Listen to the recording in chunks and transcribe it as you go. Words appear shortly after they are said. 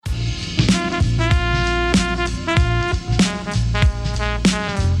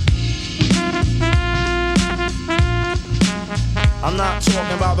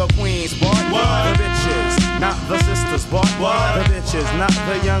bitches, not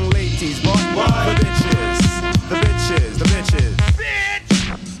the young ladies, but the bitches, the bitches, the bitches.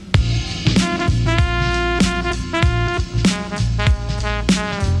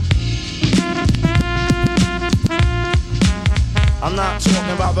 I'm not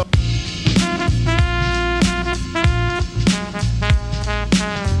talking about the.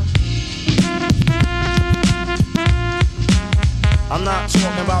 I'm not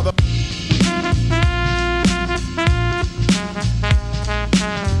talking about the.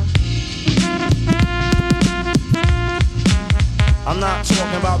 I'm not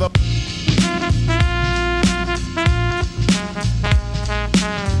talking about the.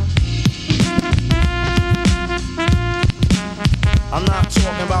 I'm not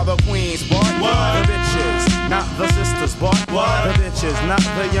talking about the queens, but the bitches, not the sisters, but the bitches, not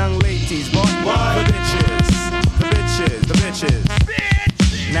the young ladies, but the bitches, the bitches, the bitches.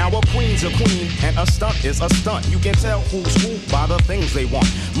 Now a queen's a queen and a stunt is a stunt. You can tell who's who by the things they want.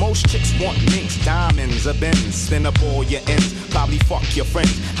 Most chicks want minks, diamonds, a Benz. Spin up all your ends, probably fuck your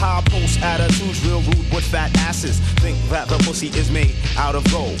friends. High post attitudes, real rude with fat asses. Think that the pussy is made out of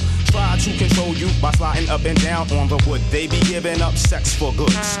gold. Try to control you by sliding up and down on the wood. They be giving up sex for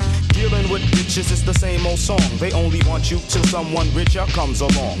goods. Dealing with bitches is the same old song. They only want you till someone richer comes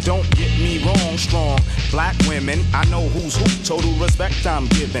along. Don't get me wrong, strong black women, I know who's who. Total respect I'm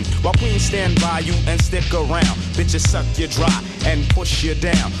giving. While queens stand by you and stick around. Bitches suck you dry and push you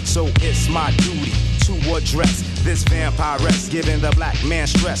down. So it's my duty to address this vampiress, giving the black man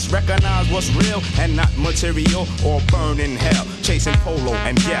stress. Recognize what's real and not material, or burn in hell, chasing polo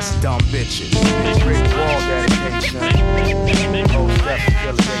and yes, dumb bitches. Great wall dedication, post-death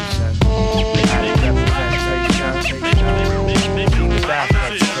affiliation, added representation,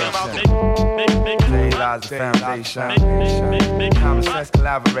 Lies the foundation, common sense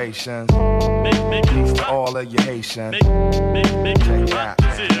collaborations, peace to all of your Haitians. Check it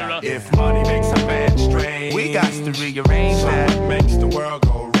out. If money makes a man strange, we got to rearrange that. Makes the world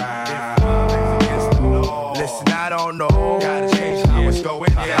go round. Listen, I don't know, gotta change how it's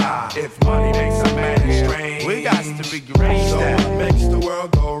going down. If money makes a man strange, we got to rearrange that. What makes the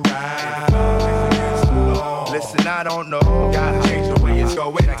world go round? Listen, I don't know, gotta change the way it's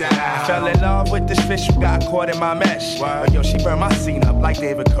going down. I fell in love with this fish who got caught in my mesh. But yo, she burned my scene up like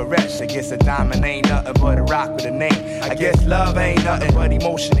David Koresh. I guess a diamond ain't nothing but a rock with a name. I guess love ain't nothing but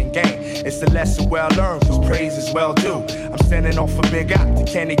emotion and game. It's a lesson well learned, whose praise is well due. I'm sending off a big out to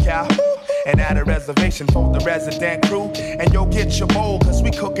Kenny Calhoun. And at a reservation for the resident crew. And yo, get your bowl, cause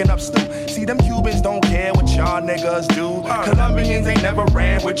we cooking up stew. See, them Cubans don't care what y'all niggas do. Colombians ain't never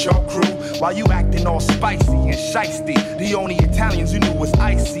ran with your crew. While you acting all spicy and shiesty. The only Italians you knew was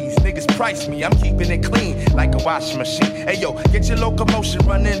ices. Niggas price me, I'm keeping it clean like a washing machine. Hey yo, get your locomotion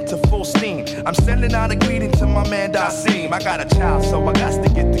running to full steam. I'm sending out a greeting to my man Dasim. I got a child, so I got to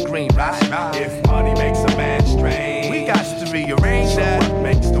get the green, right? If money makes a man strange, we got to rearrange that. What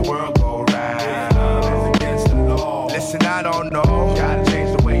makes the world go round? Against the law. Listen, I don't know, gotta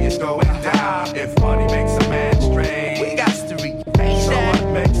change the way it's going down. If money makes a man strange, we got to rearrange that.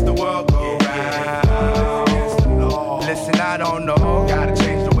 What makes the world go round? Against the law. Listen, I don't know, gotta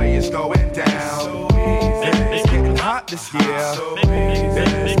change the way it's going down. It's getting hot this year.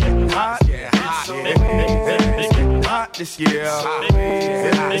 It's getting hot. It's getting hot this year.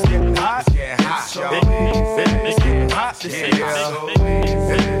 It's getting hot. It's getting hot this year.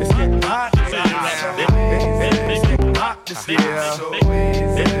 It's getting hot. It's getting hot this year.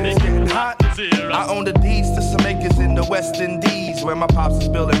 It's getting hot. I own the deeds to some acres in the West Indies, where my pops is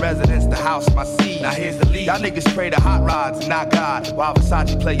building residence to house my seed. Now here's the lead. Y'all niggas pray to hot rods and not God, while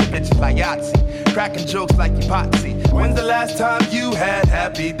Versace play your bitches like Yahtzee, cracking jokes like you Potsy. When's the last time you had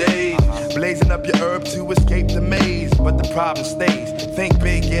happy days? Blazing up your herb to escape the maze, but the problem stays. Think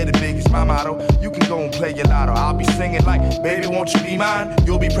big, get it big is my motto. You can go and play your lotto. I'll be singing like, baby, won't you be mine?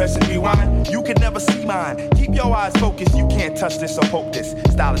 You'll be pressing rewind. You can never see mine. Keep your eyes focused. You can't touch this or poke this.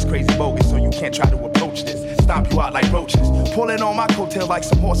 Style is crazy bogus, so you can't try to approach this. Stomp you out like roaches. Pulling on my coattail like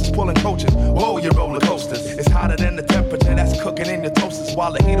some horses pulling coaches. Whoa, you roller coasters. It's hotter than the temperature that's cooking in your toasters,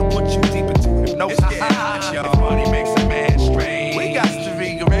 while the heat'll put you deep into hypnosis. It's getting hot, yo. If money makes a man strange, we got to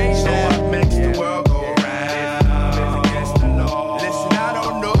rearrange that. What makes the world go round? Against the law. Listen, I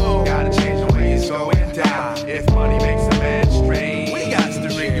don't know, gotta change the way it's going down. If money makes a man strange, we got to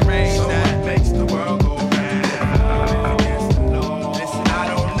rearrange that. What makes the world go round? Against the law. Listen, I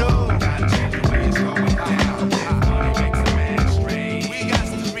don't know, gotta change the way it's going down. If money makes a man strange, we got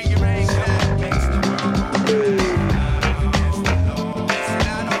to rearrange that. What makes the world go round? Against the law. Listen,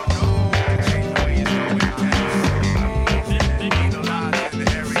 I don't know, gotta change the way it's going down.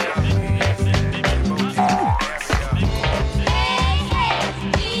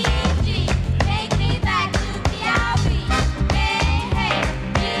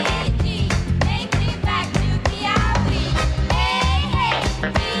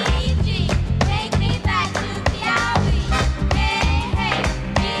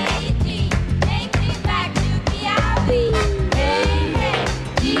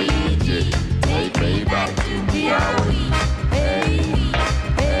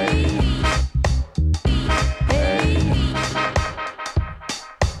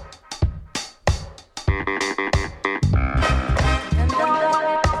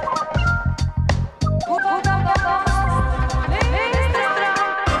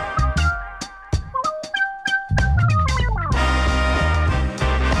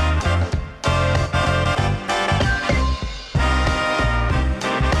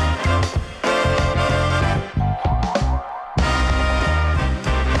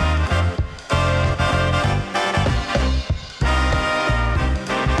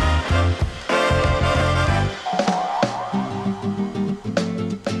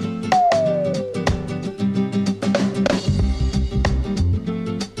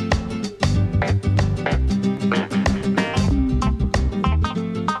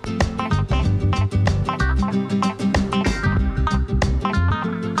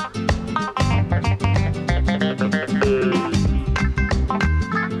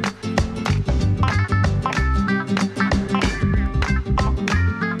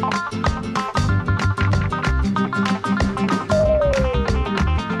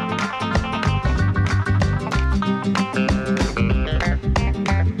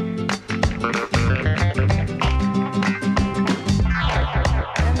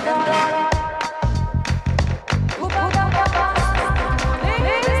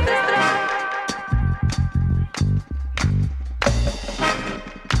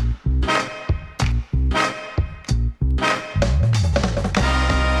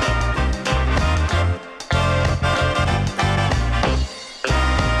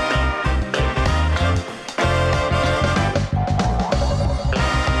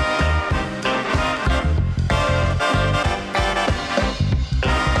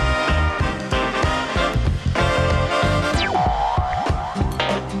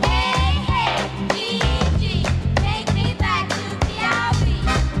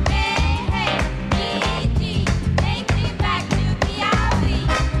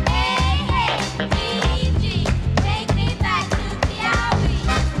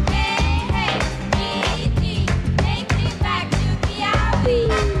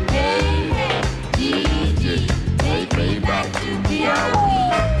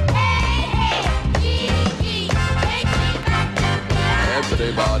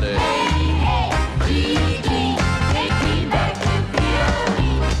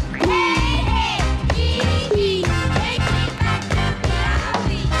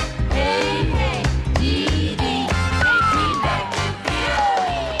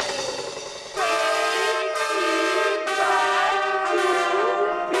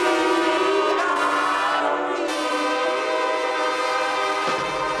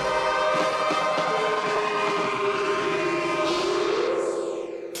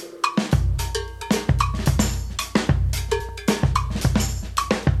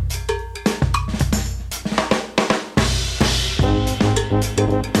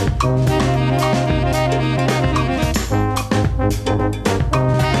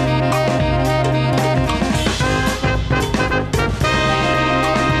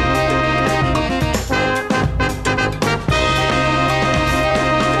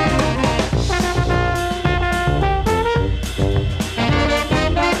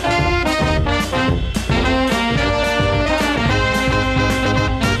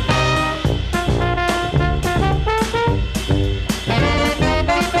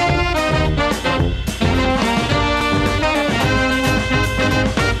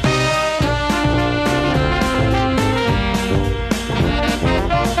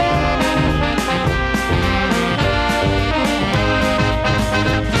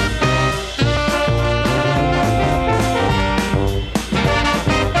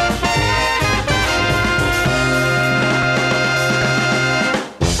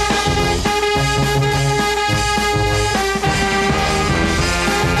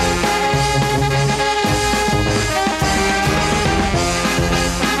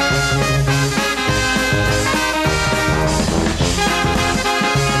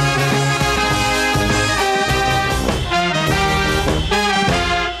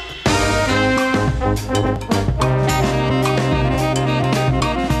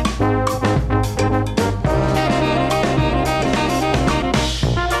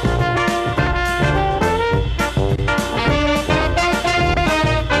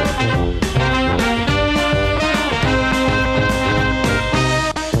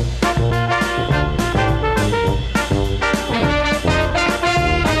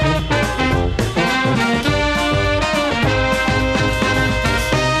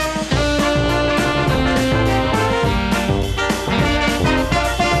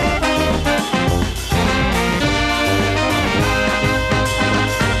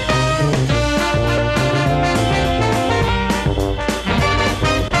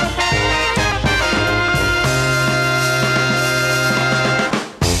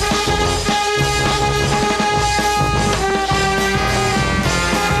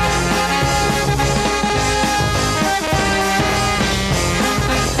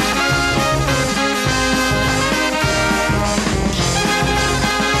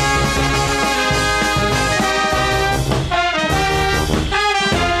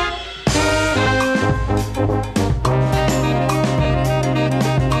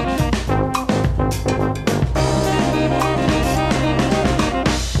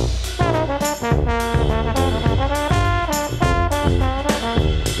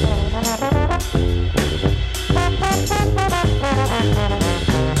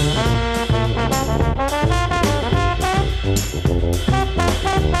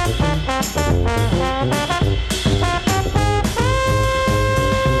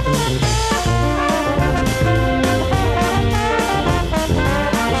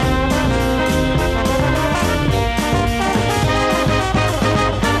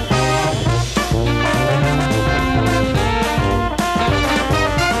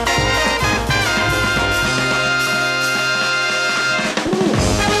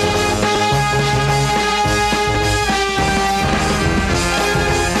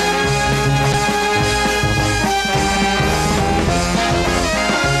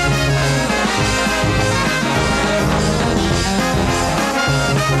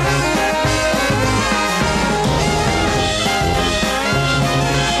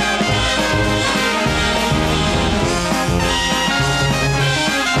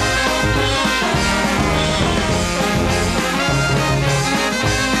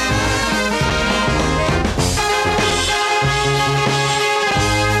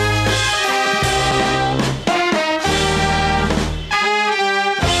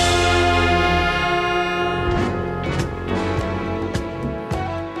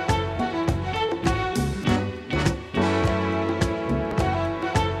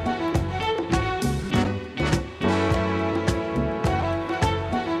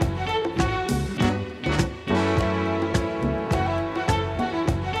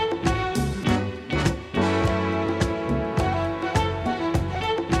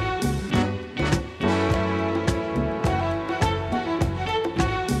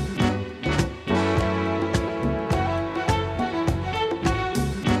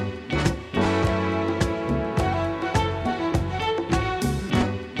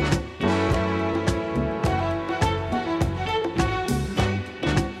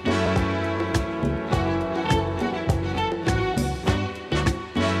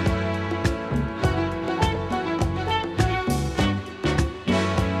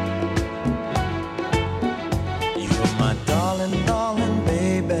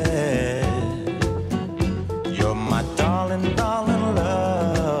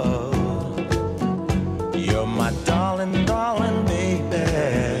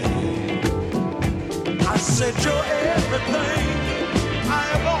 everything I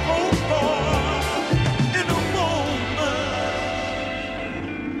ever hoped for in a moment,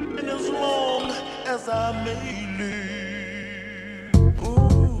 and as long as I may live.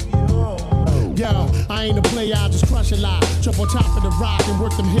 Ooh, yeah. Yo, I ain't a player, I just crush a lot. Jump on top of the rock and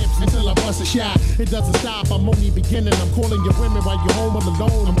work them hips until I bust a shot. It doesn't stop, I'm only beginning. I'm calling your women while you're home all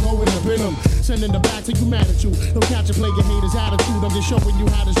alone. I'm going up in them, sending them back to you mad at you. Don't catch a player haters attitude, I'm just showing you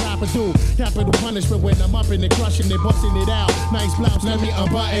how this rapper do. Capital punishment when I'm up in it, crushing it, busting it out. Nice blouse, let me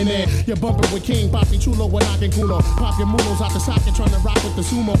unbutton it. You're bumping with King, Papi Chulo, we're knocking culo. Pop your mulos out the socket, trying to rock with the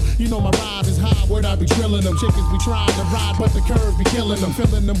sumo. You know my rise is high, word I be drilling them. Chickens be trying to ride, but the curve be killing them.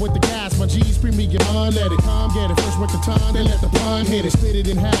 Filling them with the gas, my G's premium unleaded. Come get it, first work the time, then let the pun hit it. Split it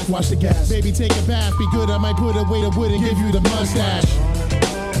in half, watch the gas. Baby, take a bath, be good, I might put away the wood and give you the mustache.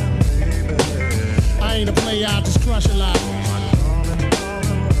 I ain't a player, I just crush a lot.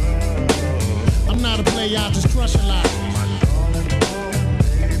 I'm not a player, I just crush a lot.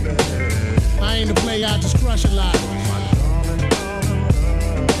 I ain't a player, I just crush a lot.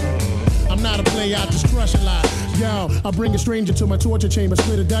 I'm not a player, I just crush a lot. Yo, I bring a stranger to my torture chamber,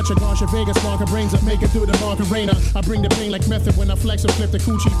 split a Dutch, Garsha, Vegas, spark her brains up, make it through the Macarena. I bring the pain like method when I flex and flip the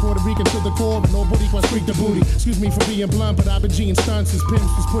coochie, Puerto Rican to the core, and nobody can squeak the booty. Excuse me for being blunt, but I've been G'ing stunts as pimps,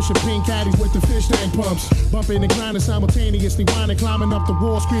 just pushing pink caddies with the fish tank pumps. Bumping and grinding simultaneously, whining, climbing up the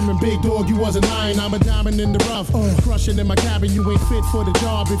wall, screaming, big dog, you wasn't lying, I'm a diamond in the rough. Crushing in my cabin, you ain't fit for the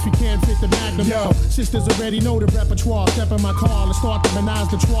job if you can't fit the magnum. Yo, sisters already know the repertoire, step in my car, let's start to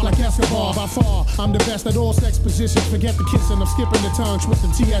menage the trois like Escobar. By far, I'm the best at all sex positions, forget the kissing, I'm skipping the tongue,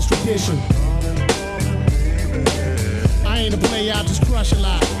 twisting TS tradition. I ain't a player, I just crush a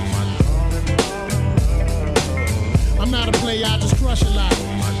lot. I'm not a player, I just crush a lot.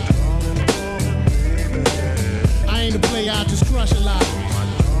 I ain't a player, I just crush a lot.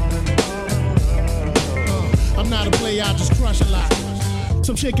 I'm not a player, I just crush a lot.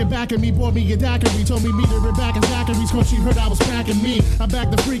 Some chicken back at me, bought me a daiquiri, told me meet her in back in Zachary's, cause she heard I was packing me. I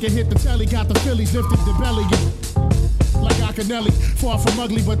backed the freak and hit the telly, got the Phillies, lifted the belly. Like Akinelli, far from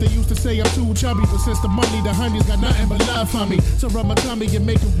ugly, but they used to say I'm too chubby. But since the money, the honeys got nothing but love for me. So rub my tummy and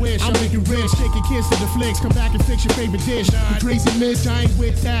make it wish. I'll make it rich, shake your kiss to the flicks. Come back and fix your favorite dish. You crazy miss, I ain't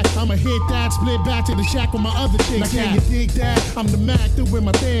with that. I'ma hit that, split back to the shack with my other chicks. Now can you dig that? I'm the Mac, doing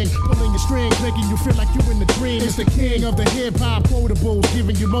my thing, pulling your strings, making you feel like you in the dream. It's the king of the hip hop quotables,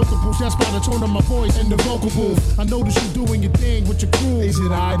 giving you multiples. That's by the tone of my voice and the vocal booth. I notice you doing your thing with your crew. Is it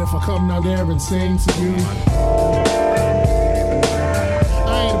alright if I come down there and sing to you?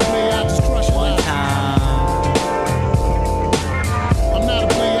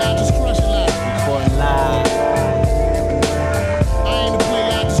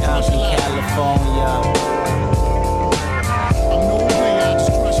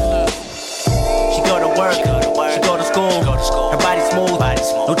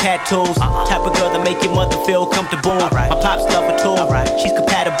 No tattoos, type of girl that make your mother feel comfortable. My pops love her too, she's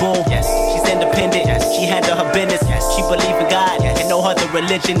compatible. She's independent, she handle her business. She believe in God and no other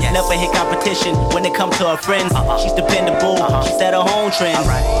religion. Never hit competition when it comes to her friends. She's dependable, she set her own trends.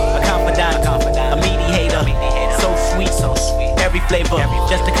 A confidant, a mediator, so sweet, every flavor.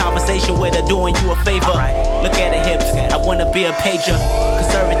 Just a conversation with her doing you a favor. Look at her hips, I wanna be a pager.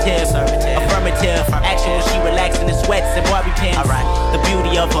 Conservative, affirmative, action when she relaxing in sweats and Barbie pants. The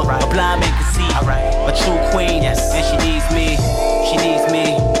beauty of her, a blind man can see. A true queen, and she needs me. She needs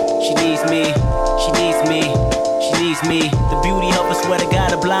me. She needs me. She needs me. She needs me. The beauty of her, swear to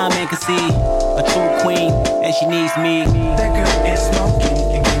God, a blind man can see. A true queen, and she needs me. That girl is smoking,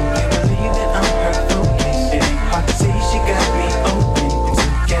 and you can't believe that I'm her focus. It ain't hard to see she got me open.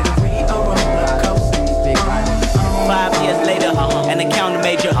 Together we are roller coasting. 5 years later, an accountant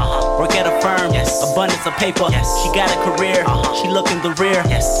major, work at a firm, abundance of paper. She got a career, she look in the rear.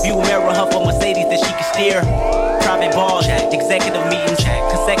 View mirror her for Mercedes that she can steer. Private balls, executive meetings,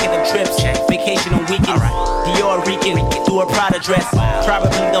 consecutive trips, vacation on weekends. Dior Rican, through her Prada dress.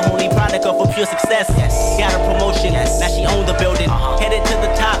 Probably the only product of her pure success. Got a promotion, now she owned the building. Headed to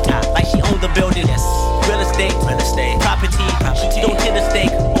the top, like she owned the building. Real estate, property, she don't hit a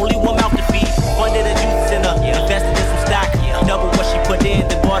stake. Only one mouth to feed. Funded a youth center, invested in some stock. Double what she put in,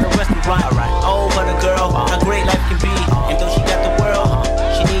 then bought a restaurant. Oh, what a girl, how great life can be. And though she got the world,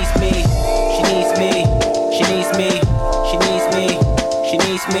 she needs me. She needs me. She needs me. She needs me. She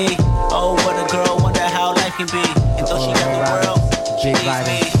needs me. Oh, what a girl, wonder how life can be. And though she got the world, she needs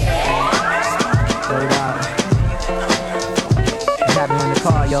me. What's happening in the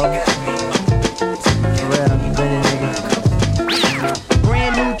car, yo? For real, you been a nigga.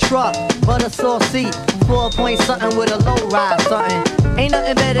 Brand new truck, but a soft seat. 4-point something with a low ride something. Ain't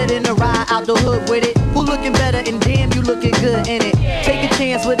nothing better than to ride out the hood with it. Who looking better and damn you looking good in it. Take a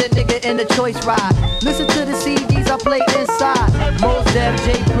chance with a nigga in the choice ride. Listen to the CDs I play inside. Mos Def,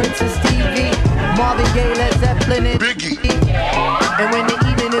 J Prince and Stevie, Marvin Gaye, Led Zeppelin and Biggie. And when the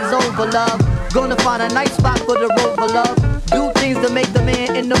evening is over, love, gonna find a nice spot for the rover, love. Do things to make the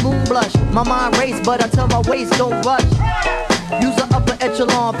man in the moon blush. My mind race, but I tell my waist don't rush. Use an upper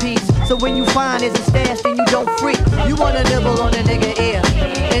echelon piece, so when you find it's a stash, then you don't freak. You wanna nibble on a nigga ear,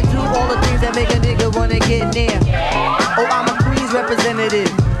 and do all the things that make a nigga wanna get near. Oh, I'm a Queens representative.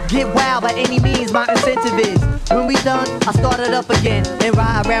 Get wild by any means, my incentive is. When we done, I start it up again, and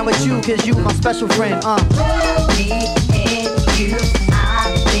ride around with you, cause you my special friend, Me and you,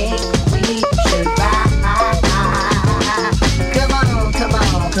 I think we should ride. Come on, come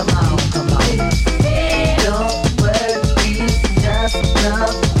on, come on, come on. Don't worry, just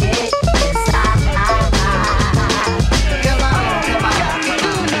love it inside. Come on, come on, come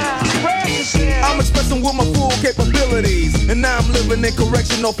on. I'm expressing with my full capabilities, and now I'm living in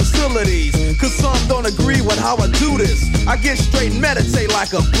correctional facilities. Cause some don't agree with how I do this. I get straight and meditate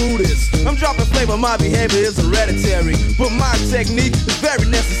like a Buddhist. I'm dropping flavor, my behavior is hereditary, but my technique is very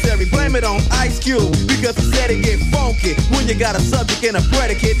necessary. Blame it on Ice Cube, because he said it get funky when you got a subject and a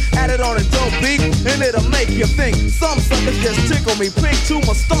predicate. Add it on a dope beat, and it'll make you think. Some suckers just tickle me pink to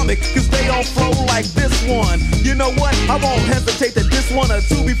my stomach, cause they don't flow like this one. You know what? I won't hesitate to diss one or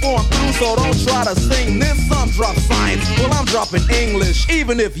two before I'm through, so don't try to sing this. Some drop science, well I'm dropping English,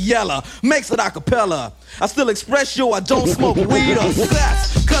 even if Yella makes it a cappella. I still express you, I don't smoke weed or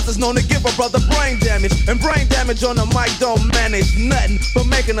sex, cause it's known to give a brother brain damage. And brain damage on the mic don't manage nothing but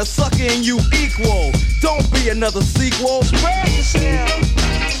making a sucker and you equal. Don't be another sequel. Spread yourself.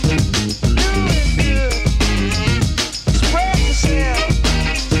 Do it good. Spread yourself.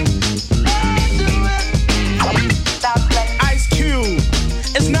 Do it. Ice Cube.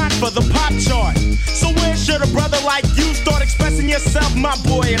 It's not for the pop chart. So where should a brother like you start expressing yourself, my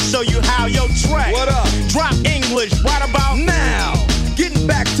boy, and show you how? Yo, Trey, what up? Drop English right about now. Getting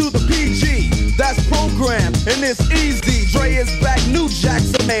back to the PG, that's programmed, and it's easy. Dre is back, New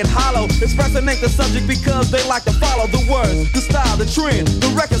Jacks are made hollow. Expressing ain't the subject because they like to follow the words, the style, the trend, the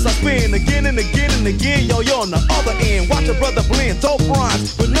records I spin again and again and again. Yo, you're on the other end. Watch a brother blend, dope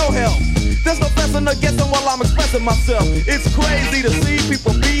rhymes with no help. There's no fessing or guessing while I'm expressing myself. It's crazy to see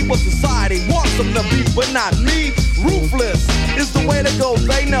people be what society wants them to be, but not me. Ruthless is the way to go,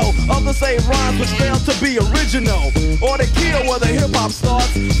 they know. Others say rhymes which fail to be original, or they kill where the hip-hop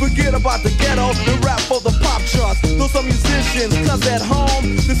starts. Forget about the ghetto and rap for the pop charts. Those some musicians, cause at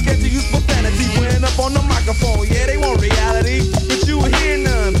home they're scared to use profanity when up on the microphone. Yeah, they want reality, but you hear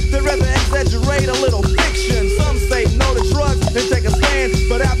none. They'd rather exaggerate a little fiction. Some say no to drugs and take a stand,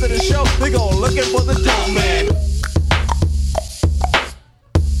 but after the show they go looking for the dope man.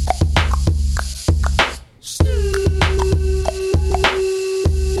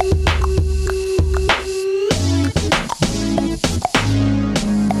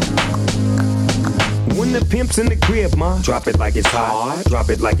 Pimps in the crib, ma. Drop it like it's hot. Drop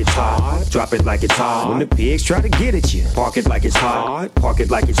it like it's hot. Drop it like it's hot. When the pigs try to get at you, park it like it's hot. Park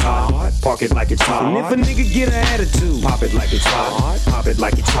it like it's hot. Park it like it's hot. And if a nigga get an attitude, pop it like it's hot. Pop it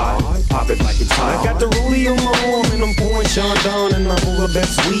like it's hot. Pop it like it's hot. I got the rollie on my arm and I'm pouring Sean Don and I'm all the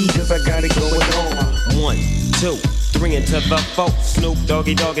best weed cause I got it going on. 1, 2, 3 into the 4. Snoop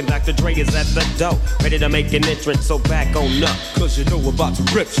Doggy Dogg and Dr. Dre is at the door, ready to make an entrance, so back on up, cause you know we're about to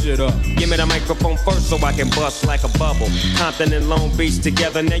rip shit up. Give me the microphone first so I can bust like a bubble. Compton and Long Beach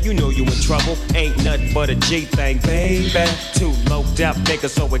together, now you know you in trouble. Ain't nothing but a G thing, baby. Too low death niggas,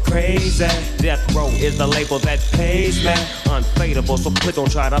 so we're crazy. Death Row is the label that pays me. Unfadable, so please don't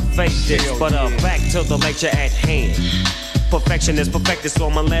try to fake this. But back to the lecture at hand. Perfection is perfected, so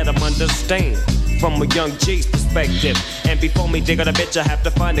I'ma let them understand from a young G's perspective. And before me dig on a bitch, I have to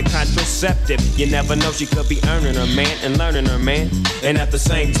find a contraceptive. You never know, she could be earning her man and learning her man, and at the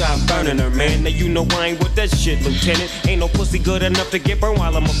same time burning her man. Now you know I ain't with that shit, Lieutenant. Ain't no pussy good enough to get burned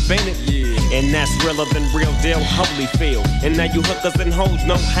while I'm offended. Yeah. And that's realer than real deal, Holyfield. And now you hookers and hoes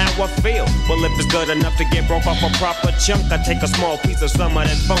know how I feel. Well, if it's good enough to get broke off a proper chunk, I take a small piece of some of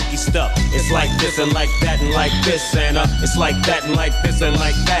that funky stuff. It's like this and like that and like this and it's like that and like this and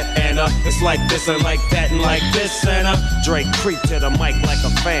like that and it's like this and like that and like this and Drake creep to the mic like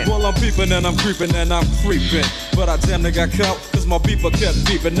a fan. Well, I'm peeping and I'm creeping and I'm creeping, but I damn near got caught cause my beeper kept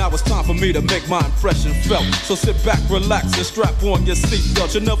beeping. Now it's time for me to make my impression felt. So sit back, relax, and strap on your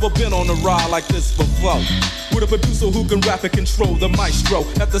seatbelt. You've never been on a ride like this before. With a producer who can rap and control the maestro.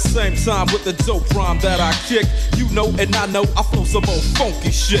 At the same time with the dope rhyme that I kick. You know and I know I flow some old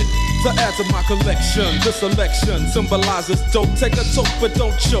funky shit. To add to my collection, this selection symbolizes dope. Take a toke but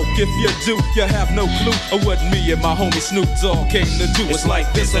don't choke. If you do, you have no clue of what me and my homie Snoop Dogg came to do. It's like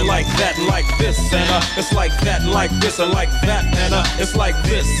this and like that and like this and it's like that and like this and like that and it's like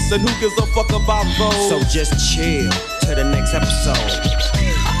this. And who gives a fuck about those? So just chill to the next episode.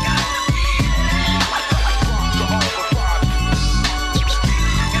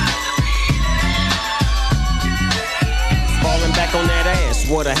 Back on that ass,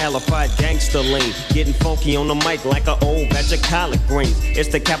 what a halified gangster lean. Getting funky on the mic like an old batch of collard greens. It's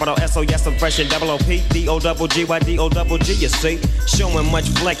the capital S-O-S, I'm fresh and double-O-P, D-O-double-G-Y-D-O-double-G, you see. Showing much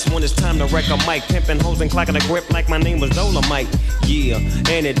flex when it's time to wreck a mic. Pimping hoes and clocking a grip like my name was Dolomite. Yeah,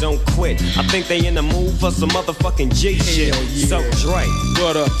 and it don't quit. I think they in the mood for some motherfucking G shit. Yeah. So Dre,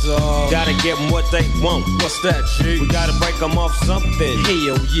 what up, dog? Gotta give them what they want. What's that, G? We gotta break them off something.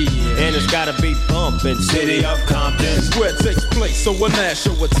 Hell yeah. And it's gotta be bumpin'. City of Compton. It's where it takes place, so when I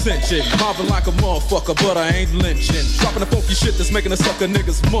show attention. Mobbing like a motherfucker, but I ain't lynching. Dropping the funky shit that's making the sucker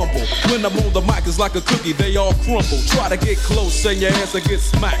niggas mumble. When I'm on the mic, it's like a cookie, they all crumble. Try to get close and your ass will get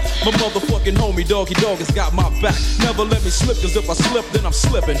smacked. My motherfucking homie, Doggy Dog, has got my back. Never let me slip, cause if I slip, then I'm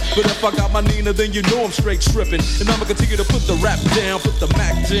slipping. But if I got my Nina, then you know I'm straight tripping. And I'ma continue to put the rap down, put the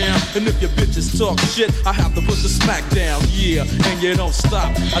Mac down. And if your bitches talk shit, I have to put the smack down. Yeah, and you don't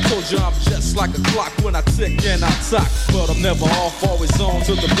stop. I told you I'm just like a clock when I tick and I talk. But I'm never off, always on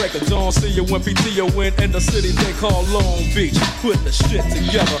till the break of dawn. See you when PTO win in the city they call Long Beach. Putting the shit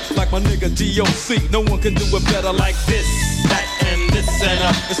together like my nigga DOC. No one can do it better like this, that, and this, and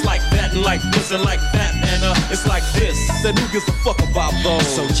it's like that, and like this, and like that, and it's like this. Then who gives a fuck about those?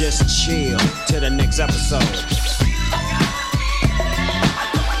 So just chill to the next episode.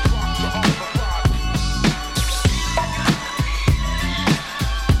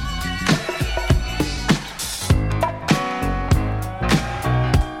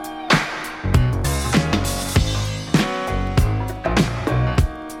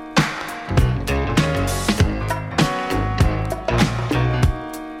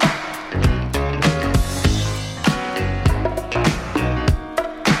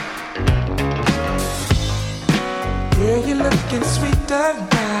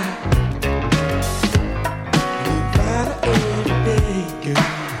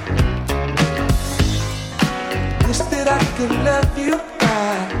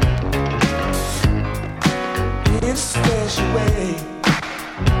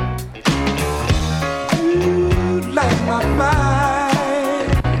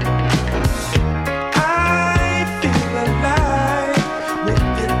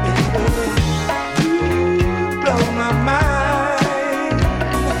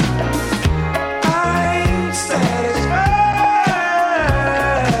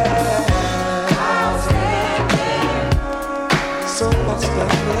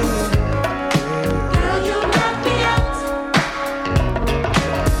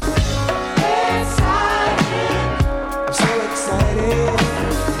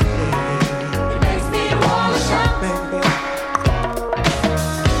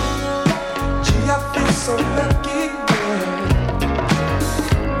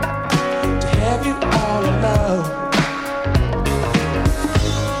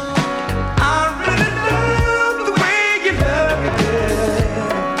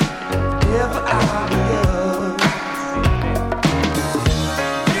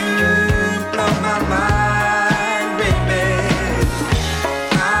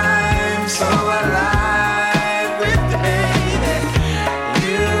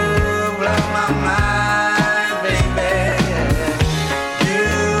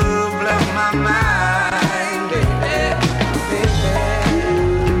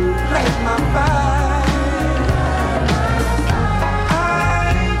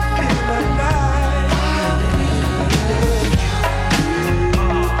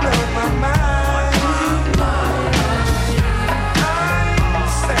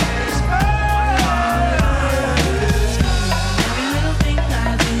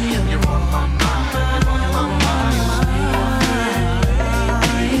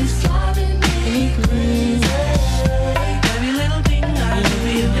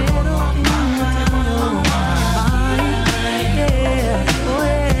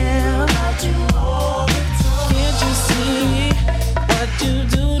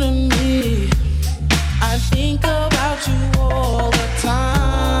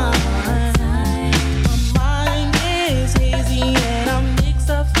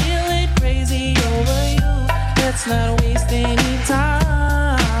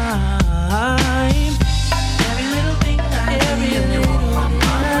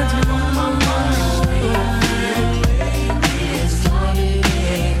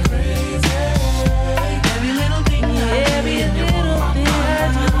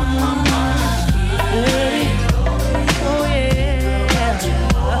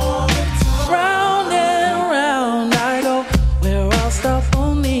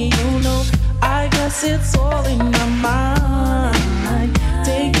 me, you know. I guess it's all in my mind.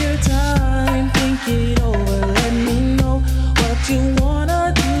 Take your time, think it over. Let me know what you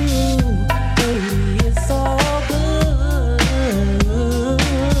wanna do. Baby, it's all good.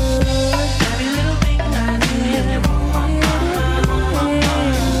 Every little thing I do, you're on my mind.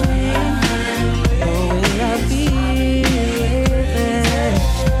 The way I feel it.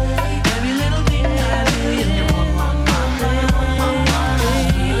 Every little thing I do, you're on my mind.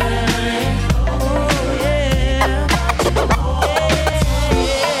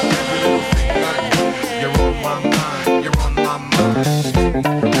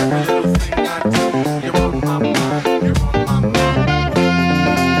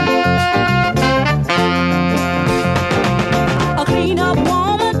 A clean-up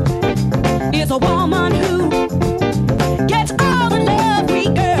woman is a woman who gets all the love we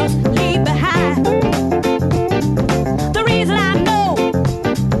girls leave behind. The reason I know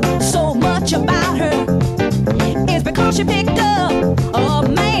so much about her is because she picked up a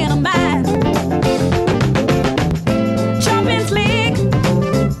man of mine. Jumping slick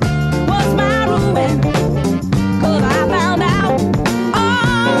was my ruin, 'cause I found out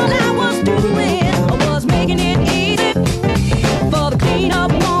all I was doing was making it easy for the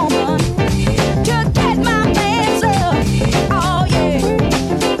clean-up woman to get my man's love. Oh yeah,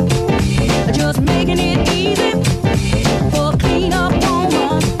 just making it easy for a clean-up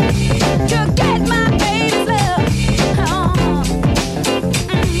woman to get my baby's love.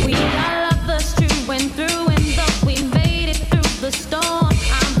 We got lovers true and through, and though we made it through the storm,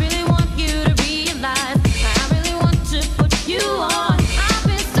 I really want you to realize, I really want to put you on. I've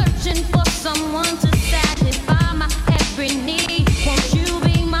been searching for someone to satisfy my every need. Won't you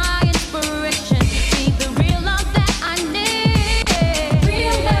be my inspiration? Be the real love that I need.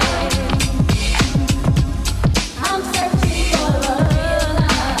 Real love. I'm searching for a real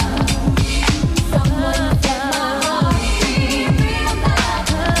love. Someone to set my heart free. Real love.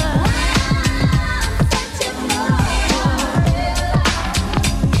 I'm searching for a real love.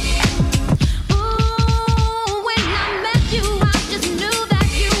 Ooh, when I met you, I just knew that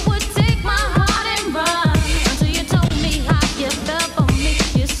you would take my heart and run. Until you told me how you felt for me,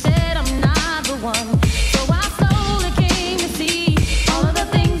 you said I'm not the one. So I slowly came to see all of the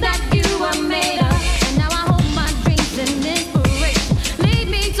things that you were made of, and now I hope my dreams and inspiration lead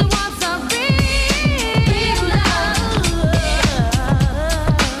me towards a real love.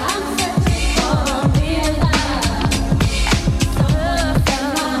 I'm searching for a real love. Someone to set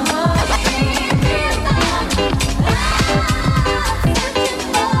my heart free. Real love. I'm searching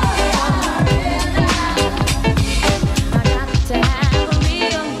for a real love. I got to have a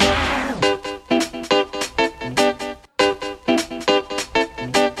real love.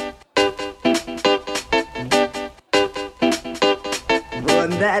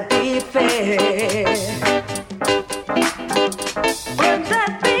 Wouldn't that be fair? Wouldn't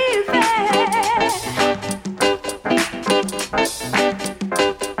that be fair?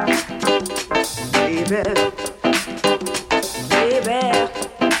 Baby, baby,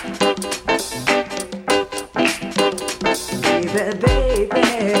 baby,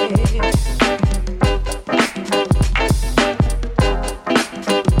 baby.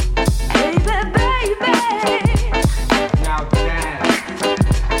 Now dance.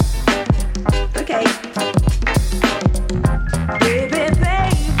 Okay. Baby,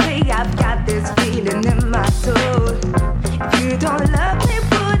 baby, I've got this feeling in my soul. If you don't love me,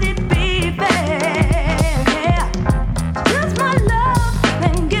 would it be fair? Just my love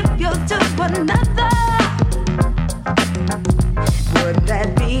and give you to another. Would that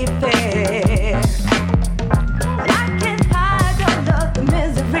be fair? I can't hide all of the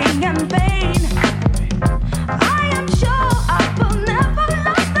misery and pain. I am sure I will never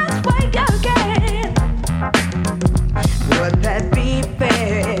love this way again. Would that be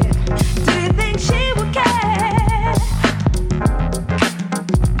fair? Do you think she would care?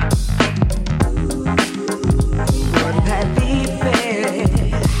 Would that be fair?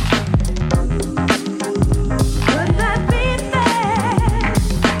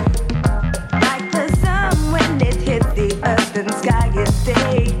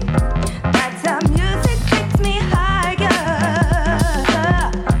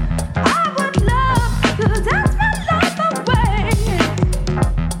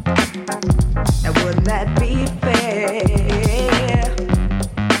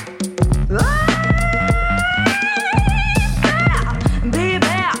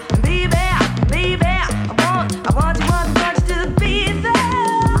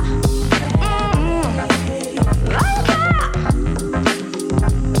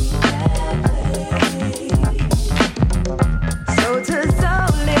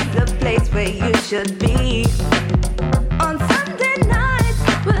 where you should be. On Sunday nights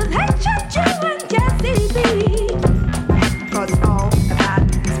with HHU and Jesse B. 'Cause it's all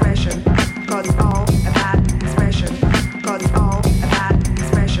about expression. 'Cause it's all about expression. 'Cause it's all about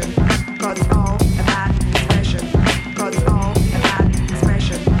expression. 'Cause it's all about expression. 'Cause it's all about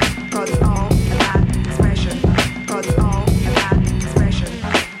expression. 'Cause it's all about expression. 'Cause it's all about expression.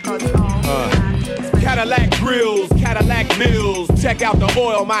 'Cause it's all about expression. Cadillac grills, Cadillac mills. Check out the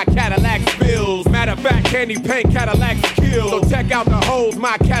oil my Cadillac spills. Matter of fact, candy paint Cadillacs kill. So check out the holes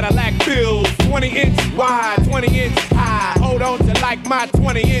my Cadillac fills. 20-inch wide, 20-inch high. Hold on to like my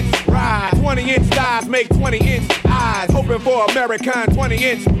 20-inch ride. 20-inch thighs make 20-inch eyes. Hoping for American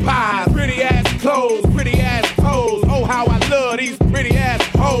 20-inch pies. Pretty ass clothes, pretty ass toes. Oh, how I love these pretty ass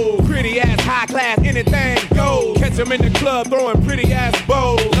hoes. Pretty ass high class, anything goes. Catch them in the club throwing pretty ass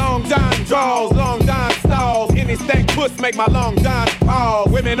bows. Long John draws, long John stalls. Any stank puss make my long John pause.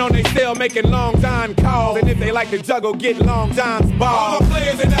 Women on they cell making long John calls. And if they like to juggle, get long John's balls. All the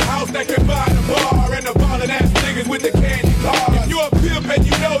players in the house that can buy the bar. And the ballin' ass niggas with the candy cars. If you a pimp and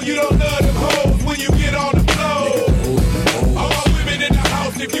you know you don't love them hoes when you get on the floor. All my women in the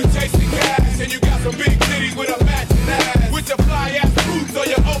house if you chasing cash. And you got some big titties with a matching ass. With your fly ass boots or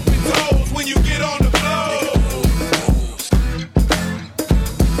your open toes when you get on the floor.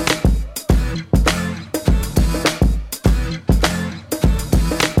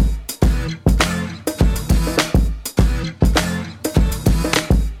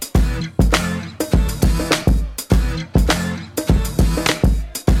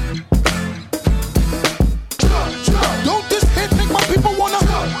 Don't this hit make my people wanna?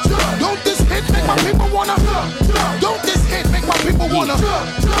 Don't this hit make my people wanna? Don't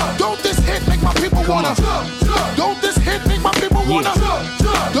this hit make my people wanna? Don't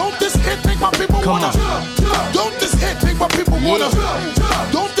this hit make my people wanna?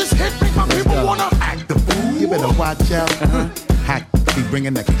 Don't this hit make my people wanna? Act the fool. You better watch out. Hack be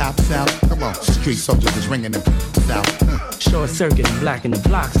bringing the cops out. Come on, street soldiers is ringing them out. Short circuit and blacking the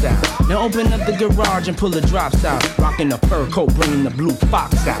blocks out. Now open up the garage and pull the drops out. Rocking the fur coat, bringing the blue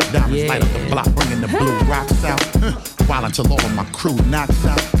fox out. Diamonds light up the block, bringing the blue rocks out. While until all of my crew knocks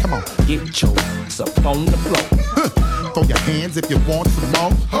out. Come on, get your ass up on the floor. Throw your hands if you want some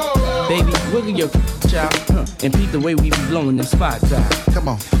more. Baby, wiggle your out and peep the way we be blowing them spots out. Come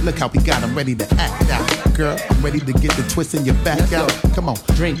on, look how we got them ready to act out. Girl, I'm ready to get the twist in your back out. Come on,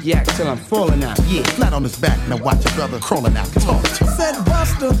 drink yak till I'm falling out. Yeah, flat on his back. Now watch your brother crawling out. Come on, said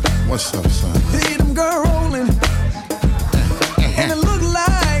Buster. What's up, son? See them girl rolling, and it look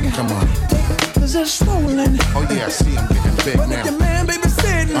like. Come on. Is it swollen? Oh yeah, I see him getting big but now. But if your man baby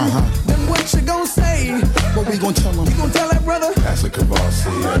sitting, then what you gon' say? What we gon' tell him? You gon' tell that brother? That's a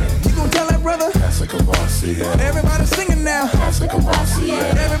Cavassier. You gon' tell that brother? That's a Cavassier. Everybody singing now. That's a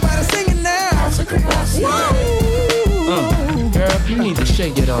Cavassier. Everybody singing now. That's a Cavassier. Girl, you need to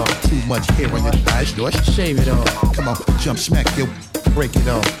shake it off. Too much hair on your thighs, Dosh. Shave it off. Come on, jump, smack your. Break it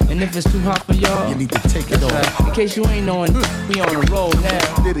off. And if it's too hot for y'all, you need to take it off. Right. In case you ain't knowing, we on the road now.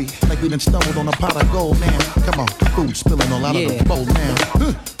 Diddy, like we done stumbled on a pot of gold now. Come on, food spilling all out of the bowl now.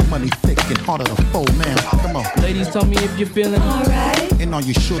 Money thick and harder to fold now. Come on. Ladies, tell me if you're feeling alright. And are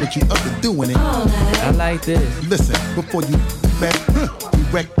you sure that you up to doing it? Right. I like this. Listen, before you bet, we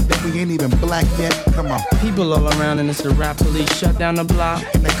wreck that we ain't even black yet. Come on. People all around and it's the rap police shut down the block.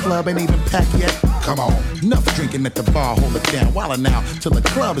 And the club ain't even packed yet. Come on. Enough drinking at the bar, hold it down. While now, till the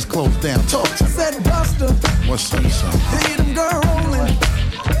club is closed down. Talk to me. Said Buster. What's up, son? See them girl rolling.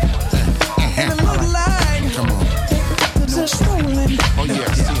 And it look like. Come on. Is it swollen? Oh yeah,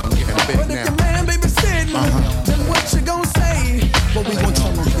 I see him getting big but now. If your man baby sitting, then what you gon' say? What we gon'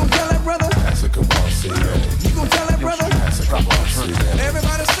 tell him? You gon' tell that brother? That's a Cavassier. You gon' tell that brother? That's a Cavassier.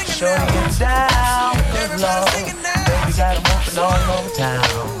 Everybody singing now. Down, everybody singing now. Baby got him moving all over town.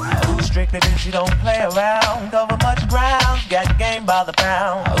 Strictly bitch, she don't play around. Cover much ground, got the game by the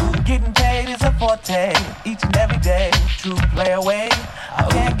pound. Getting paid is a forte, each and every day. True play away. I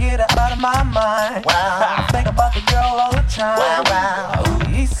can't get her out of my mind. I think about the girl all the time.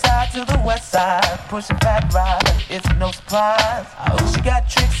 East side to the west side, pushing fat ride, it's no surprise. She got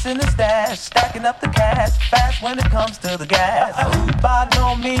tricks in the stash, stacking up the cash, fast when it comes to the gas. By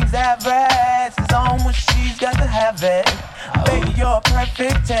no means average, it's on when she's got to have it. Baby, you're a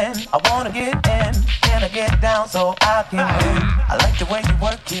perfect 10. I wanna get in, can I get down so I can win? I like the way you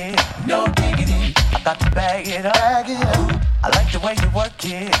work it, no diggity. I got to bag it up. I like the way you work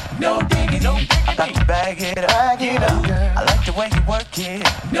it, no diggity. I got to bag it up. I like the way you work it,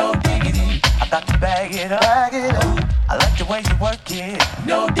 no diggity. I got to bag it up. I like the way you work it,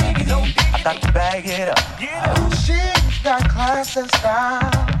 no diggity. I got to bag it up. She's got class and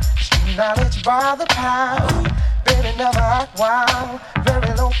style. She knowledge by the pound. Baby never act wild,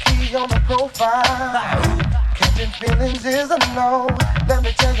 very low key on the profile. Catching feelings is a no, let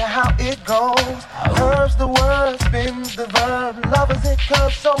me tell you how it goes. Curves the word, spins the verb. Love is it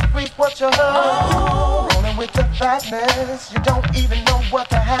curves, so freak what you heard. Rolling with the fatness, you don't even know what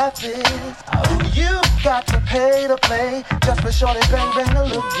the half is. You got to pay to play, just for shorty bang bang to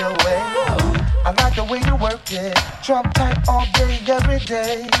look your way. I like the way you work it, Trump tight all day, every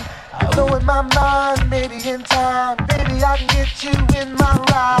day. You know in my mind, maybe in time, baby I can get you in my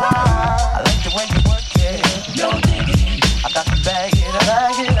ride. I like the way you work it, no diggity. I got to bag it up,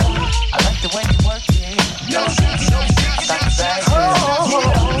 bag it up. I like the way you work it, no diggity. I got to bag it up,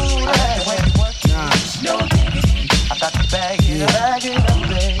 I like the way you work it, no diggity. I got to bag it up, bag it up,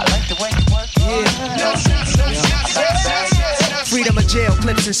 baby. I like the way you work it, no diggity. I got to bag it up. Freedom of jail,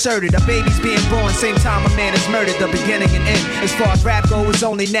 clips inserted. A baby's being born, same time a man is murdered. The beginning and end. As far as rap go, it's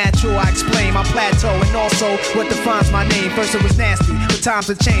only natural. I explain my plateau and also what defines my name. First it was nasty, but times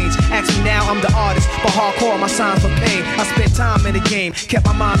have changed. Ask me now, I'm the artist, but hardcore my signs for pain. I spent time in the game, kept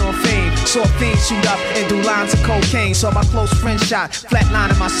my mind on fame. Saw fiends shoot up and do lines of cocaine. Saw my close friend shot,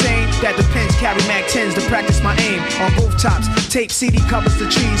 flatline in my sane. That depends, carry Mac 10s to practice my aim. On rooftops, tape CD covers the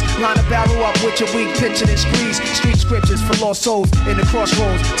trees. Line a barrel up with your weak picture and squeeze. Street scriptures for lost souls in the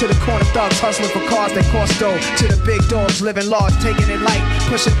crossroads. To the corner thugs hustling for cars that cost dough. To the big dogs living large, taking it light.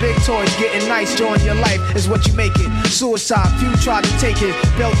 Pushing big toys, getting nice, join your life is what you make it. Suicide, few try to take it.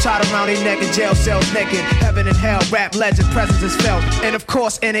 Belt tied around their neck in jail cells naked. Heaven and hell, rap legend, presence is felt. And of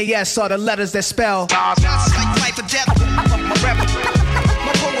course NAS are the letters that spell. Not like life or death, my rap.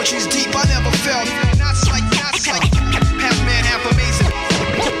 My poetry's deep, I never felt. Not like half man, half amazing.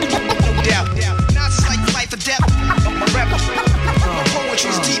 No doubt. Not like life or death, my rap. My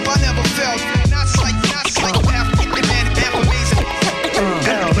poetry's deep, I never felt. Not like half man, half amazing.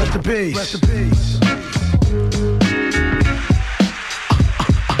 Rest in peace. Rest in peace.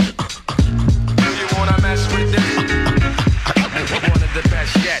 You wanna mess with this? One of the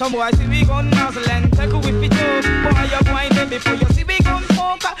best yet. Some boy see we gun nozzle and take a whippy joke. Boy, you wind it before you see we gun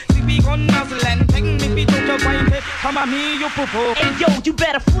smoke. See we gun nozzle and take me be joke. You wind it, come on me, you poo-poo. Hey yo, you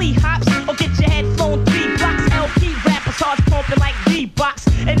better flee hops or get your head flown 3 blocks. LP rappers hard pumping like D-Box.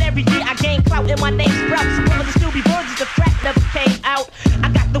 And every year I gain clout and my name sprouts. Brothers still be virgins, the threat never came out. I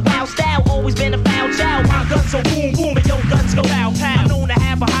got the wild style, always been a foul child. My guns so boom boom and your guns go pow pow. I'm known to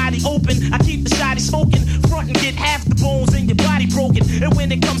have a hottie open. I keep the shotty smoking. Front and get half the bones in your body broken. And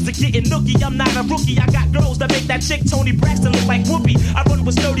when it comes to getting nookie, I'm not a rookie. I got girls that make that chick Tony Braxton look like Whoopi. I run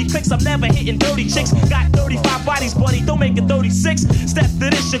with 30 clicks, I'm never hitting dirty chicks. Got 35 bodies, buddy, don't make it 36. Step to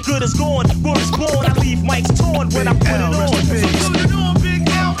this, your good is gone. Word is born, I leave mics torn when I put it on. So put it on, Big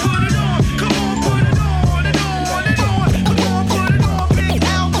L, put it on. Come on, put it on and on and on. Come on, put it on, Big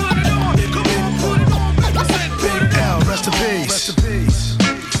L, put it on. Come on, put it on, Big L, Rest in peace. Rest in peace.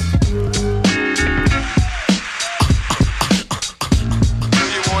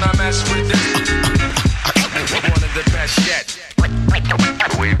 Mess with this. One of the best yet.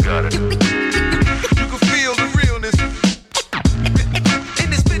 We've got it. You can feel the realness in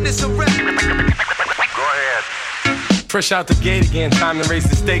this business of rap. Go ahead. Fresh out the gate again, time to raise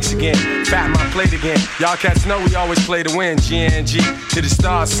the stakes again. Fatten my plate again. Y'all cats know we always play to win. GNG to the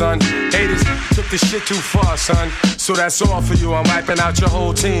stars, son. Haters took this shit too far, son. So that's all for you. I'm wiping out your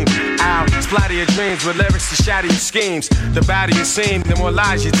whole team. I'll splatter your dreams with lyrics to shatter your schemes. The badder you seem, the more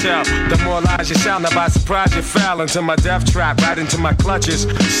lies you tell. The more lies you sound. Now by surprise you fell into my death trap, right into my clutches.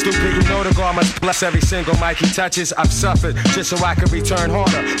 Stupid, you know the God must bless every single mic he touches. I've suffered just so I can return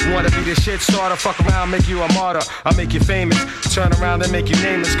harder. Wanna be the shit starter? Fuck around, make you a martyr. I'll make you famous. Turn around and make you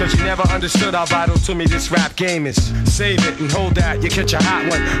nameless. Cause you never understood how vital to me this rap game is. Save it and hold that, you catch a hot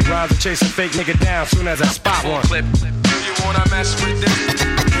one. Rhymes to chase a fake nigga down soon as I spot one. Clip. You wanna mess with this?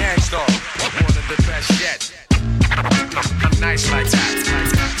 Gangstar, one of the best yet. I'm nice like that.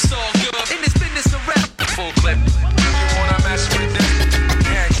 It's all good in this business of rap. Full clip. You wanna mess with this?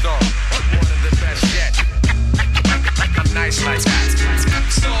 Gangstar, one of the best yet. I'm nice like that.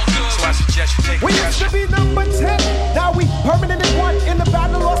 It's all good. So I suggest you take we used to be number 10. Now we permanent in one. In the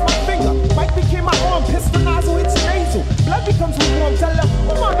battle, lost my finger. Mike became my arm. Pistol nozzle hits your nasal. Blood becomes warm. Tell them,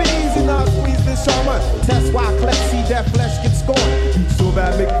 oh, my be easy now. Squeeze this armor. Test why Clef see that flesh gets scorned. You so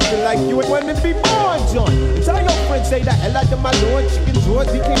bad, make you feel like you ain't wanting to be born, John. And tell your friends, say the hell out of my lord. Chicken George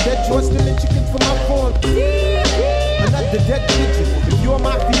became dead George, stealing chickens from my farm. Another dead pigeon. If you're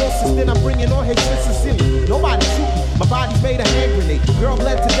my theosis, then I'm bringing all hate to Sicily. Nobody shoot me. My body's made a hand grenade. Girl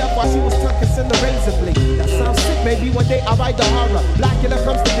bled to death while she was tucking in the razor blade. That sounds sick, maybe one day I'll write the horror. Blackula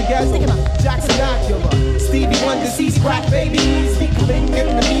comes to the gas, thinking of Jackson Acura. Stevie Wonder sees crack babies. Becoming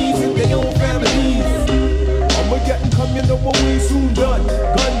enemies in the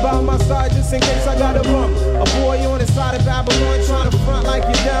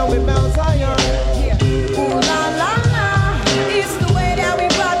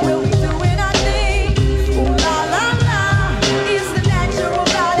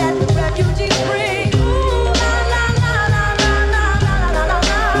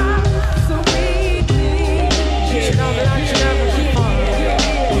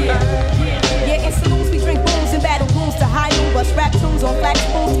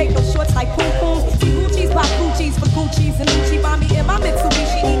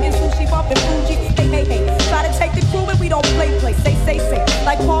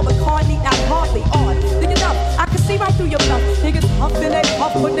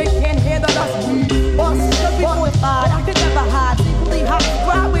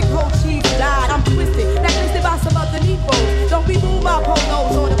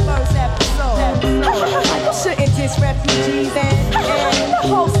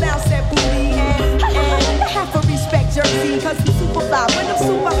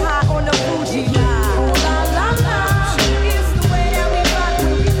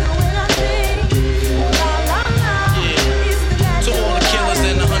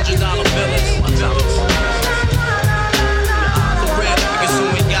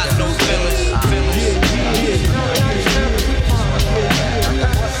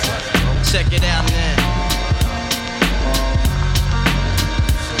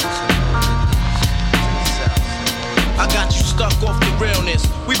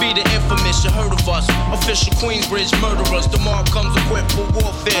Queensbridge murderers. The mob comes equipped for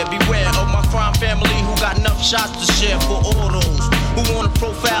warfare. Beware of my crime family who got enough shots to share for all those who wanna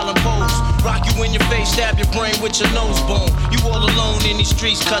profile and pose. Rock you in your face, stab your brain with your nose bone. You all alone in these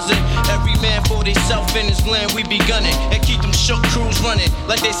streets, cousin. Every man for theyself in his land, we be gunning. And keep them shook crews running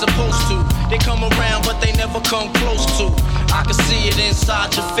like they supposed to. They come around, but they never come close to. I can see it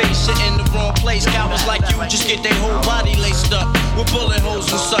inside your face, you're in the wrong place. Cowards like you just get their whole body laced up with bullet holes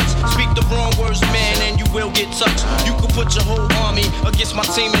and such. Speak the wrong words, man, and you will get touched. You can put your whole army against my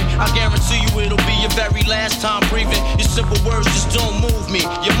team, and I guarantee you it'll be your very last time breathing. Your simple words just don't move me.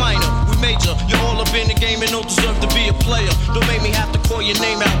 You're minor, we major. You're all up in the game and don't deserve to be a player. Don't make me have to call your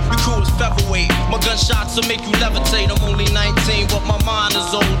name out. Your crew is featherweight. My gunshots will make you levitate. I'm only 19, but my mind is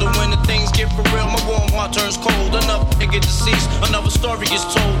older. When the things get for real, my warm heart turns cold. Another nigga deceased, another story gets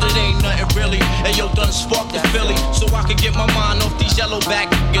told. It ain't nothing really. And yo, done sparked the Philly, so I can get my mind off these yellow back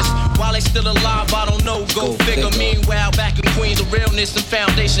niggas. While they still alive, I don't know. Go figure. Meanwhile, back in Queens, the realness and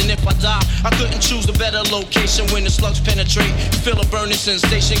foundation. If I die, I couldn't choose a better location. When the slugs penetrate, feel a burning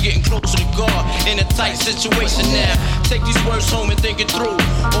sensation, getting closer to God in a tight situation now. Take these words home and think it through.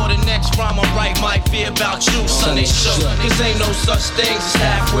 Or the next rhyme I write might be about you. Son, they shook. Cause ain't no such things as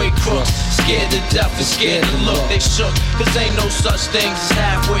halfway crooks. Scared to death and scared to look. They shook. Cause ain't no such things as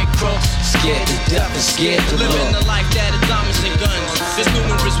halfway crooks. Scared to death and scared to look. Living the life that is diamonds and guns. There's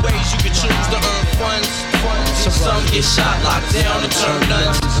numerous ways you can choose to earn funds. Some get shot, locked down, and turn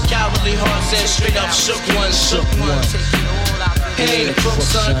nuns. Cowardly hearts and straight up shook ones. Shook ones. He ain't a crook,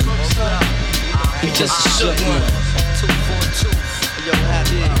 son. He just a shook one.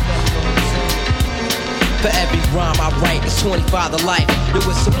 For every rhyme I write, it's 25 to life. There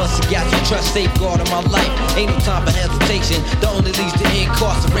was so much to got you trust safeguard in my life. Ain't no time for hesitation, that only leads to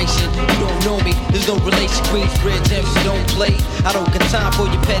incarceration. You don't know me, there's no relation. Queensbridge, and we don't play. I don't got time for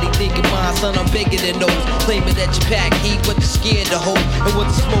your petty thinking mind, son, I'm bigger than those. Claiming that you pack heat, but you're scared to hold. And when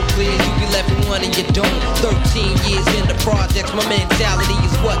the smoke clears, you be left with one and you don't. 13 years in the projects, my mentality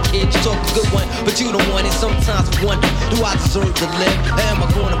is what, kid? You talk a good one, but you don't want it. Sometimes I wonder, do I deserve to live? Or am I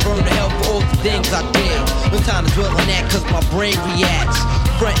gonna burn to hell for all the things I did? No time to dwell on that, cause my brain reacts.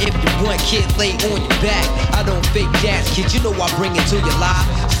 Front if you want, kid, lay on your back. I don't fake jazz, kid, you know I bring it to your life.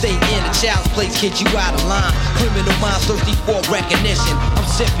 Stay in a child's place, kid, you out of line. Criminal minds thirsty for recognition. I'm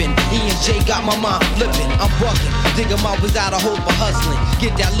sipping, E&J got my mind flipping. I'm bucking, digging my ways out of hope for hustling.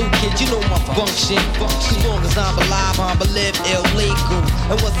 Get that loot, kid, you know my function. As long as I'm alive, I'm live illegal.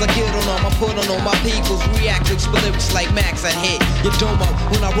 And once I get on them, I put on all my peoples. React to lyrics like Max, I hit your dome up.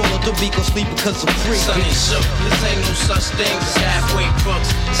 When I roll up the beat, go sleep because I'm free. Son, they shook, this ain't no such thing as halfway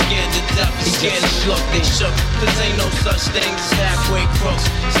crooks. Scared to death, scared to look, they shook. Cause ain't no such thing as halfway crooks.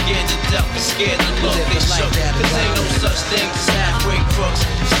 Scared to death, scared to look, they shook. Cause ain't no such thing as halfway crooks.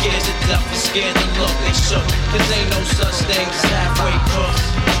 Scared to death, scared to look, they shook. Cause ain't no such thing as halfway crooks.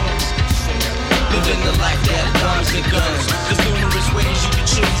 Living the life that is diamonds and guns. There's numerous ways you can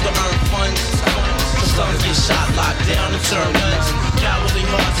choose to earn funds. Some get shot, locked down, and turn guns. Cowardly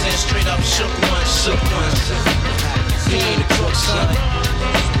hearts and straight up shook ones, shook ones. He ain't a crook, son.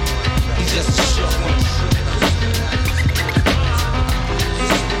 He's just a shook one.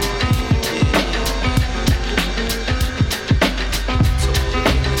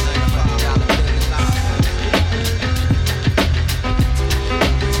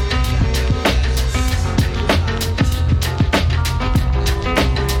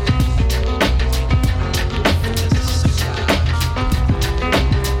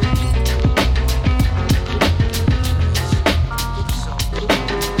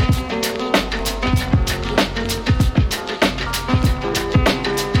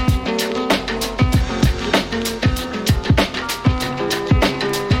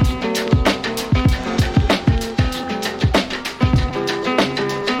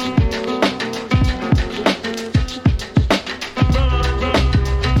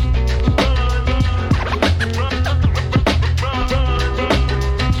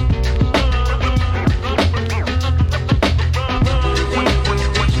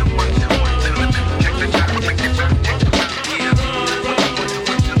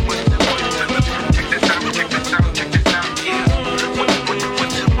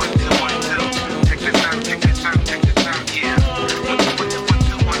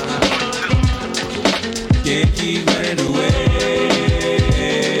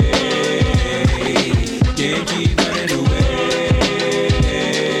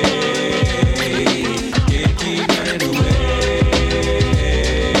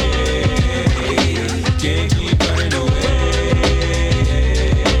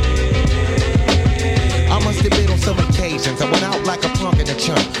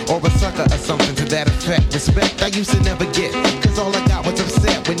 used to never get. Cause all I got was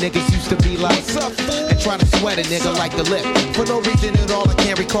upset when niggas used to be like, and try to sweat a nigga like the lip. For no reason at all, I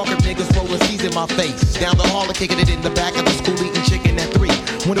can't recall if niggas rolling C's in my face. Down the hall, kicking it in the back of the school, eating chicken at 3.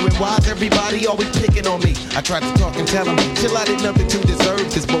 Wondering why's everybody always picking on me. I tried to talk and tell them, chill, I did nothing to deserve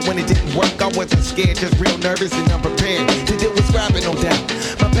this. But when it didn't work, I wasn't scared, just real nervous and unprepared to deal with scrapping, no doubt.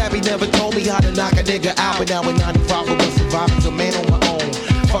 My pappy never told me how to knock a nigga out, but now in 95 I was surviving as a man on my own.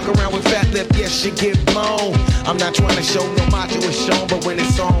 Fuck around with fat lip, yes, shit get blown. I'm not trying to show no macho is shown, but when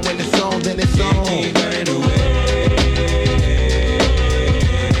it's on, then it's on. Can't burn away.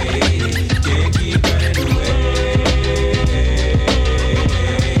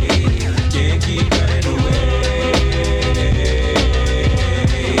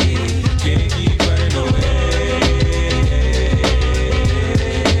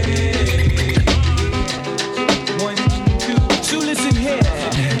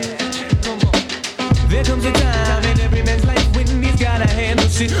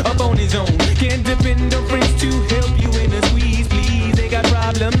 Up on his own, can't depend on friends to help you in a squeeze. Please, they got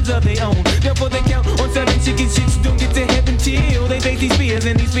problems of their own. Therefore, they count on 7 chicken shits. Don't get to heaven till they face these fears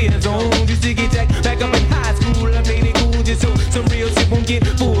and these fears on. Just to get jacked back up in high school, I played it cool just so some real shit won't get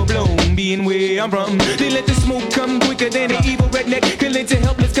full blown. Being where I'm from, they let the smoke come quicker than an evil redneck can let a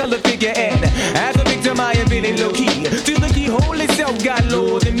helpless color figure. And as a victim, I am feeling low key. Till the keyhole itself got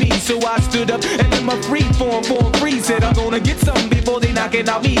lower than me, so I stood up and let my free form free. Said I'm gonna get something before they knock it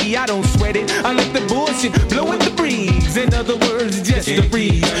out me. I don't sweat it, I let the bullshit blow with the breeze. In other words, just a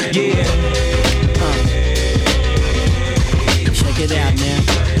breeze, yeah. Check it out now.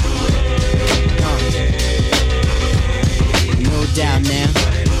 No doubt now.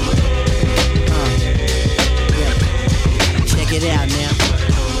 Yeah. Check it out now.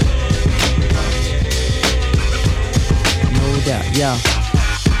 No doubt, yo.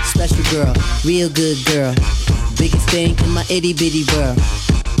 Special girl, real good girl. Biggest thing in my itty bitty world.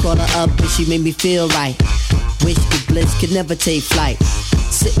 Call her up and she made me feel right. Wish the bliss could never take flight.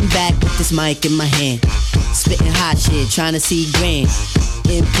 Sitting back with this mic in my hand, spitting hot shit, trying to see grand.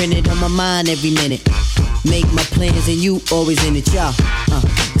 Imprinted on my mind every minute. Make my plans and you always in it, yo.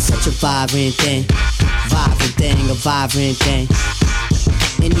 It's such a vibrant thing. Vibrant thing, a vibrant thing.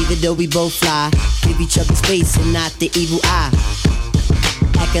 And even though we both fly, give each other space and not the evil eye.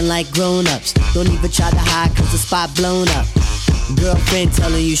 Acting like grown-ups, don't even try to hide cause the spot blown up. Girlfriend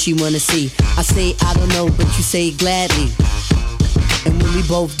telling you she wanna see. I say I don't know, but you say gladly. And when we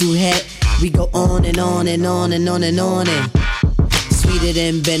both do head, we go on and on and on and on and on and sweeter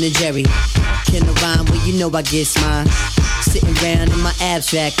than Ben and Jerry. Can I rhyme? Well, you know I get mine. Sitting round in my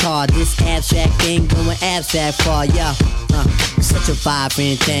abstract car. This abstract thing going abstract far, yeah. Such a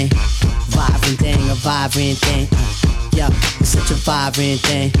vibrant thing. Vibrant thing, a vibrant thing. Yeah, it's such a vibrant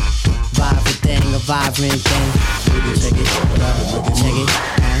thing. Vibrant thing, a vibrant thing. Check it, check it,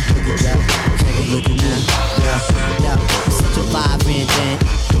 check it, look at now. Yeah, it's such a vibrant thing.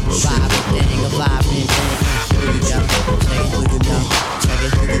 Vibrant thing, a vibrant thing. Yeah, check it, look at now. Check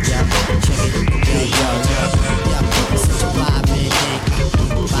it, yeah, check it, yeah, it's such a vibrant thing.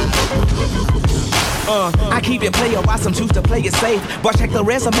 I keep it player, why some choose to play it safe. But check the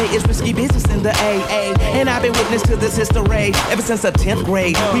resume, it's risky business in the AA. And I've been witness to this history ever since the 10th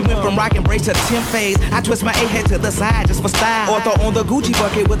grade. We went from rock and brace to 10th phase. I twist my A-head to the side just for style. Or throw on the Gucci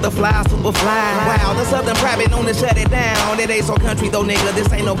bucket with the fly, super fly. Wow, the Southern private known to shut it down. It ain't so country though, nigga,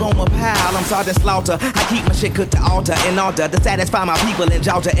 this ain't no Goma pile. I'm Sergeant Slaughter, I keep my shit cooked to altar in order to satisfy my people in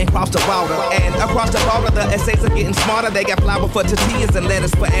Georgia and cross the water. And across the border, the essays are getting smarter. They got flour for tortillas and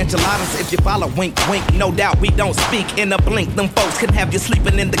lettuce for enchiladas. If you follow, wink, wink, no doubt we don't speak in a blink. Them folks can have you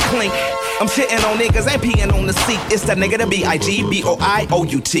sleeping in the clink. I'm shitting on niggas, ain't peeing on the seat. It's that nigga, the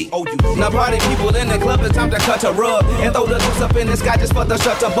B-I-G-B-O-I-O-U-T. Now party people in the club, it's time to cut a rug and throw the juice up in the sky just for the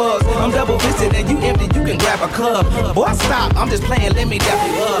shutter buzz. I'm double fisted and you empty, you can grab a club. Boy, stop, I'm just playing, let me dap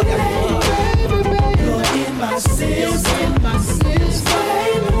you up. You're in my sins, baby, baby.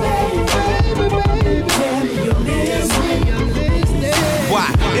 Tell me your lips. Why?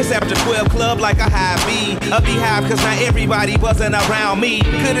 It's after 12 club like a high B. A beehive cause not everybody wasn't around me.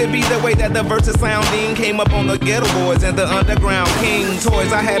 Could it be the way that the verses sounding came up on the ghetto boys and the underground king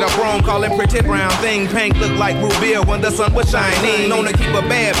toys? I had a chrome calling pretty brown thing. Pink looked like Rubia when the sun was shining. Known to keep a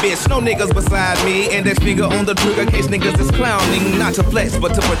bad bitch, no niggas beside me. Index finger on the trigger case niggas is clowning. Not to flex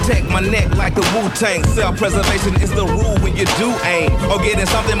but to protect my neck like the Wu-Tang. Self-preservation is the rule when you do aim. Or getting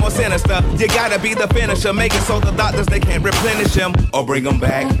something more sinister, you gotta be the finisher. Make it so the doctors they can't replenish him or bring bring them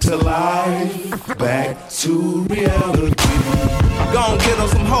back to life, back to reality. Gon' get on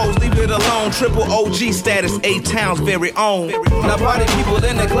some hoes, leave it alone. Triple OG status, A-Town's very own. Now party people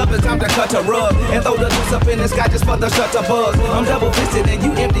in the club, it's time to cut a rug and throw the juice up in the sky just for the shutter buzz. I'm double fisted and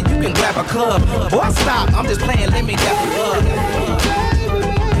you empty, you can grab a club. Boy, stop, I'm just playing, let me dap you up.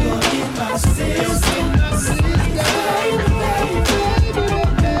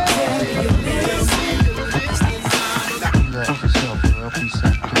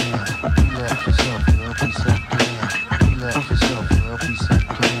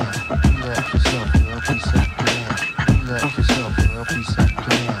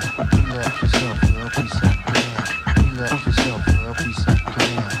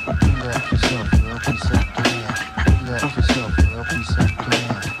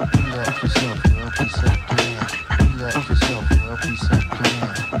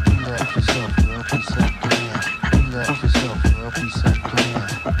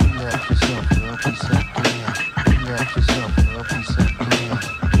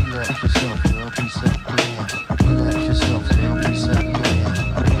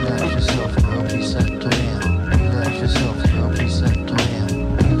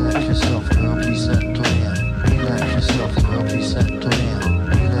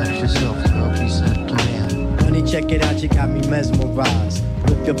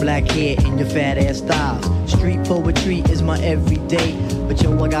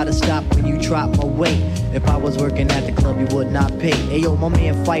 My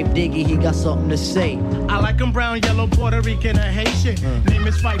man Fife Diggy, he got something to say. I like him brown, yellow, Puerto Rican, or Haitian. Name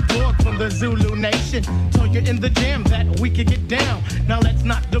is Fife Dog from the Zulu Nation. Told you in the jam that we could get down. Now let's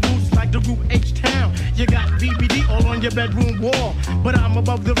knock the boots like the group H-Town. You got BBD all on your bedroom wall. But I'm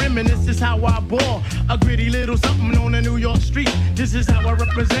above the rim and this is how I ball. A gritty little something on a New York street. This is how I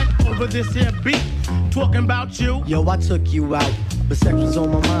represent over this here beat. Talking about you. Yo, I took you out. But sex was on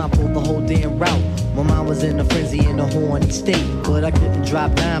my mind for the whole damn route. My mind was in a frenzy in a horny state. But I couldn't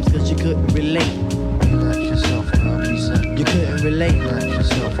drop dimes cause you couldn't relate. Let yourself reset. You couldn't relate. Let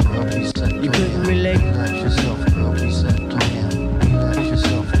yourself reset. You couldn't relate. Let yourself reset. Let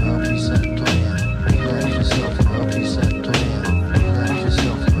yourself reset. Let yourself reset. Let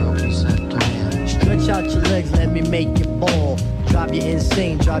yourself reset. Stretch out your legs, let me make you ball. Drive you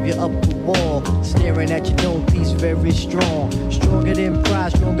insane, drive you up the wall. Staring at your dome piece, very strong. Stronger than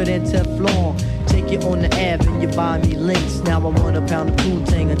pride, stronger than Teflon. Take you on the Ave and you buy me links. Now I want a pound of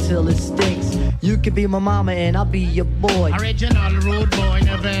Poontang until it stinks. You could be my mama and I'll be your boy. Original rude boy,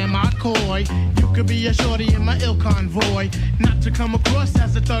 never am I coy. You could be a shorty in my ill convoy. Not to come across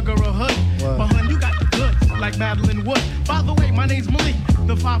as a thug or a hood. What? But hun, you got the goods, like Madeline Wood. By the way, my name's Malik,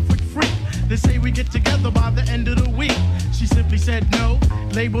 the 5-foot freak. They say we get together by the end of the week. She simply said no,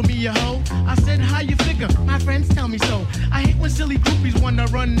 label me a hoe. I said, how you figure? My friends tell me so. I hate when silly groupies wanna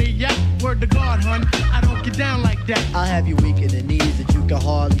run the yacht. Word to God, hun, I don't get down like that. I'll have you weak in the knees that you can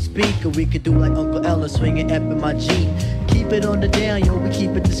hardly speak. Or we could do like Uncle Ella swinging up in my Jeep. Keep it on the down, yo, we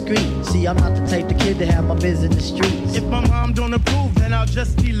keep it discreet. See, I'm not the type of kid to have my biz in the streets. If my mom don't approve, then I'll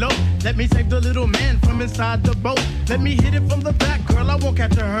just elope. Let me save the little man from inside the boat. Let me hit it from the back, girl, I won't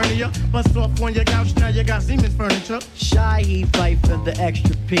catch a hernia. Bust off on your couch, now you got Siemens furniture. Shy, he fight for the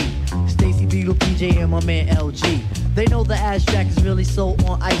extra P. Stacy Beetle, PJ, and my man LG. They know the ass jack is really so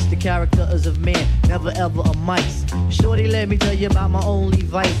on ice. The character is of man, never ever a mice. Shorty, let me tell you about my only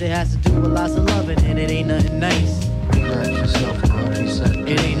vice. It has to do with lots of loving, and it ain't nothing nice. Let yourself reset.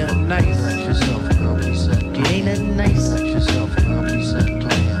 It ain't nothing nice. Let yourself reset. It ain't nothing nice. Let yourself reset.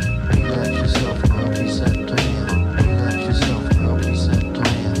 Let yourself reset. Let yourself reset.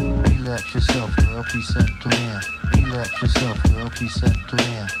 Let yourself reset. Let yourself reset.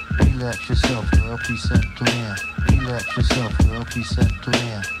 Let yourself reset. Let yourself reset.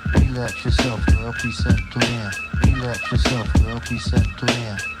 Let yourself reset. Let yourself reset.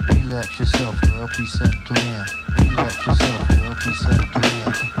 Let yourself reset. Let yourself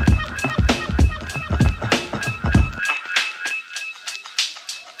reset.